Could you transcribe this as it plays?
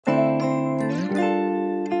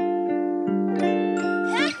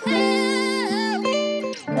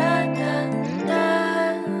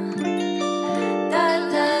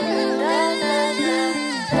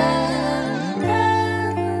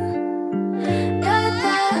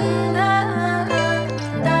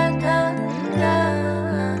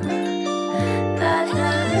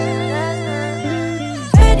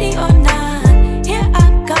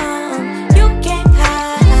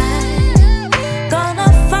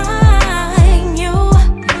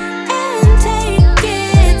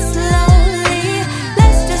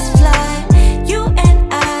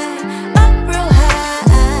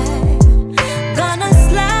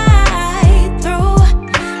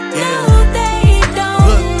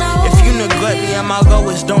my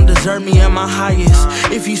lowest don't deserve me at my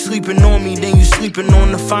highest. If you sleeping on me, then you sleeping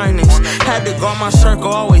on the finest. Had to guard my circle,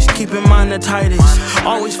 always keeping mine the tightest.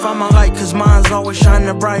 Always find my light, cause mine's always shine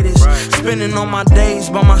the brightest. Spending all my days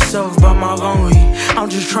by myself, by my lonely. I'm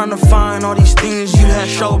just trying to find all these things you had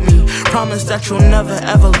showed me. Promise that you'll never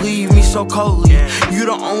ever leave me so coldly. You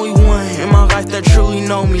the only one in my life that truly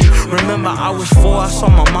know me. Remember I was 4, I saw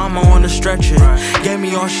my mama on the stretcher. Gave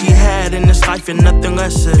me all she had in this life and nothing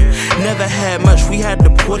lesser. Never had much, we had to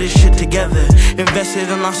put this shit together. Invested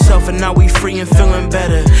in ourselves and now we free and feeling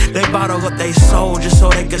better. They bottle up they soul just so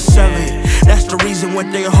they could sell it. That's the reason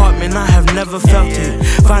with their heart, man, I have never felt it.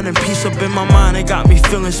 Finding peace up in my mind, it got me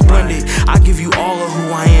feeling splendid. I give you all of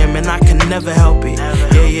who I am and I can never help it.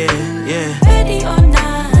 Yeah, yeah, yeah. Ready or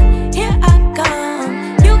not, here I come.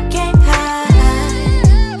 You can't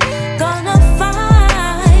hide. Gonna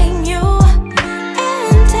find you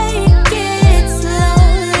and take it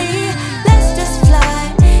slowly. Let's just fly,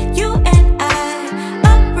 you and I,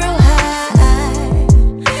 up real high.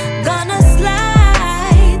 Gonna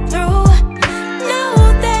slide through. No,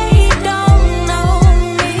 they don't know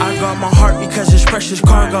me. I got my heart because it's precious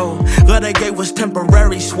cargo. Love they gave was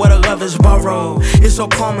temporary, swear the love is borrowed. It's so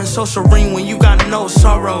calm and so serene when you got no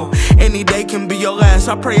sorrow. Any day can be your last,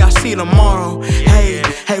 I pray I see tomorrow. Hey,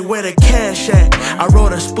 where the cash at? I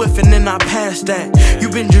wrote a spliff and then I passed that. You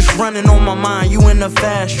been just running on my mind, you in the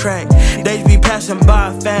fast track. Days be passing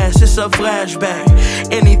by fast, it's a flashback.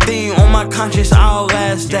 Anything on my conscience, I'll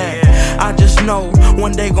last that. I just know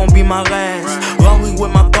one day gon' be my last. Lonely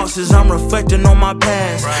with my thoughts as I'm reflecting on my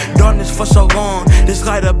past. Darkness for so long, this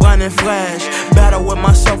light a blinding flash. Battle with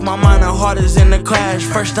myself, my mind and heart is in the clash.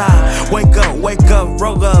 First I wake up,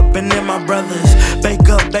 roll up, and then my brothers bake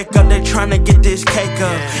up, they tryna get this cake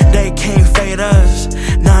up. They can't fade us,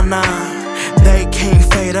 nah, they can't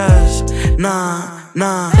fade us,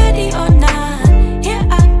 nah. Ready or not.